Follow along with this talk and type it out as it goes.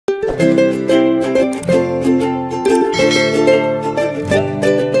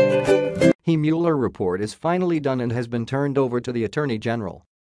The Mueller report is finally done and has been turned over to the Attorney General.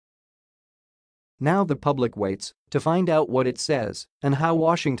 Now the public waits to find out what it says and how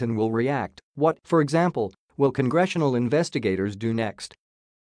Washington will react. What, for example, will congressional investigators do next?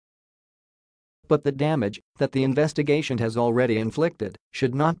 But the damage that the investigation has already inflicted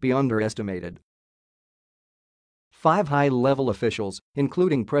should not be underestimated. 5 high-level officials,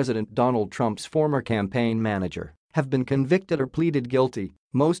 including President Donald Trump's former campaign manager, have been convicted or pleaded guilty,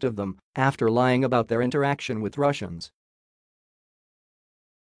 most of them after lying about their interaction with Russians.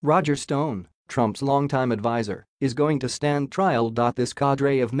 Roger Stone, Trump's longtime advisor, is going to stand trial. This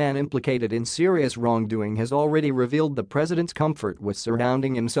cadre of men implicated in serious wrongdoing has already revealed the president's comfort with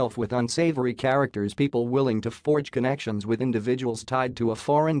surrounding himself with unsavory characters, people willing to forge connections with individuals tied to a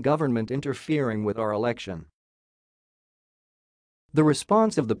foreign government interfering with our election. The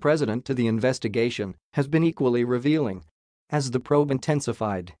response of the president to the investigation has been equally revealing. As the probe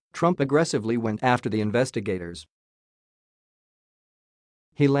intensified, Trump aggressively went after the investigators.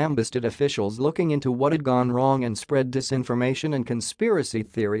 He lambasted officials looking into what had gone wrong and spread disinformation and conspiracy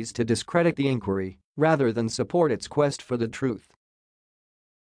theories to discredit the inquiry rather than support its quest for the truth.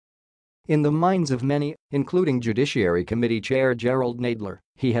 In the minds of many, including Judiciary Committee Chair Gerald Nadler,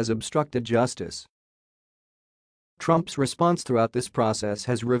 he has obstructed justice. Trump's response throughout this process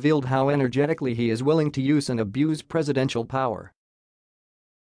has revealed how energetically he is willing to use and abuse presidential power.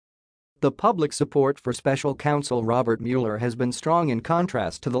 The public support for special counsel Robert Mueller has been strong in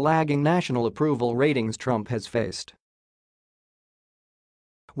contrast to the lagging national approval ratings Trump has faced.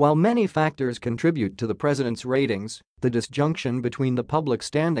 While many factors contribute to the president's ratings, the disjunction between the public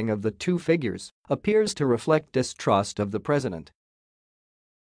standing of the two figures appears to reflect distrust of the president.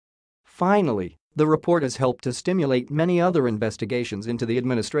 Finally, the report has helped to stimulate many other investigations into the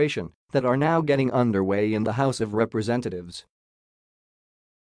administration that are now getting underway in the House of Representatives.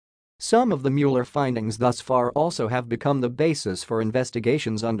 Some of the Mueller findings thus far also have become the basis for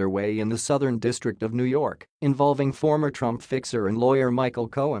investigations underway in the Southern District of New York involving former Trump fixer and lawyer Michael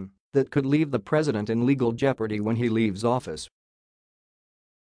Cohen that could leave the president in legal jeopardy when he leaves office.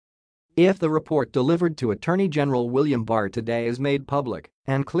 If the report delivered to Attorney General William Barr today is made public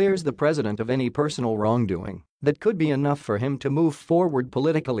and clears the president of any personal wrongdoing, that could be enough for him to move forward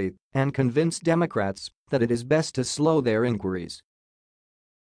politically and convince Democrats that it is best to slow their inquiries.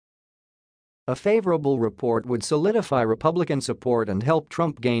 A favorable report would solidify Republican support and help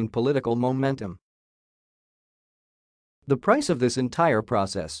Trump gain political momentum. The price of this entire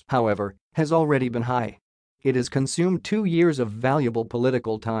process, however, has already been high. It has consumed 2 years of valuable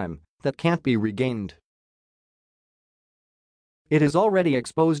political time that can't be regained. It has already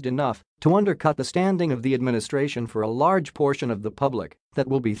exposed enough to undercut the standing of the administration for a large portion of the public that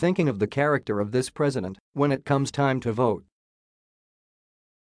will be thinking of the character of this president when it comes time to vote.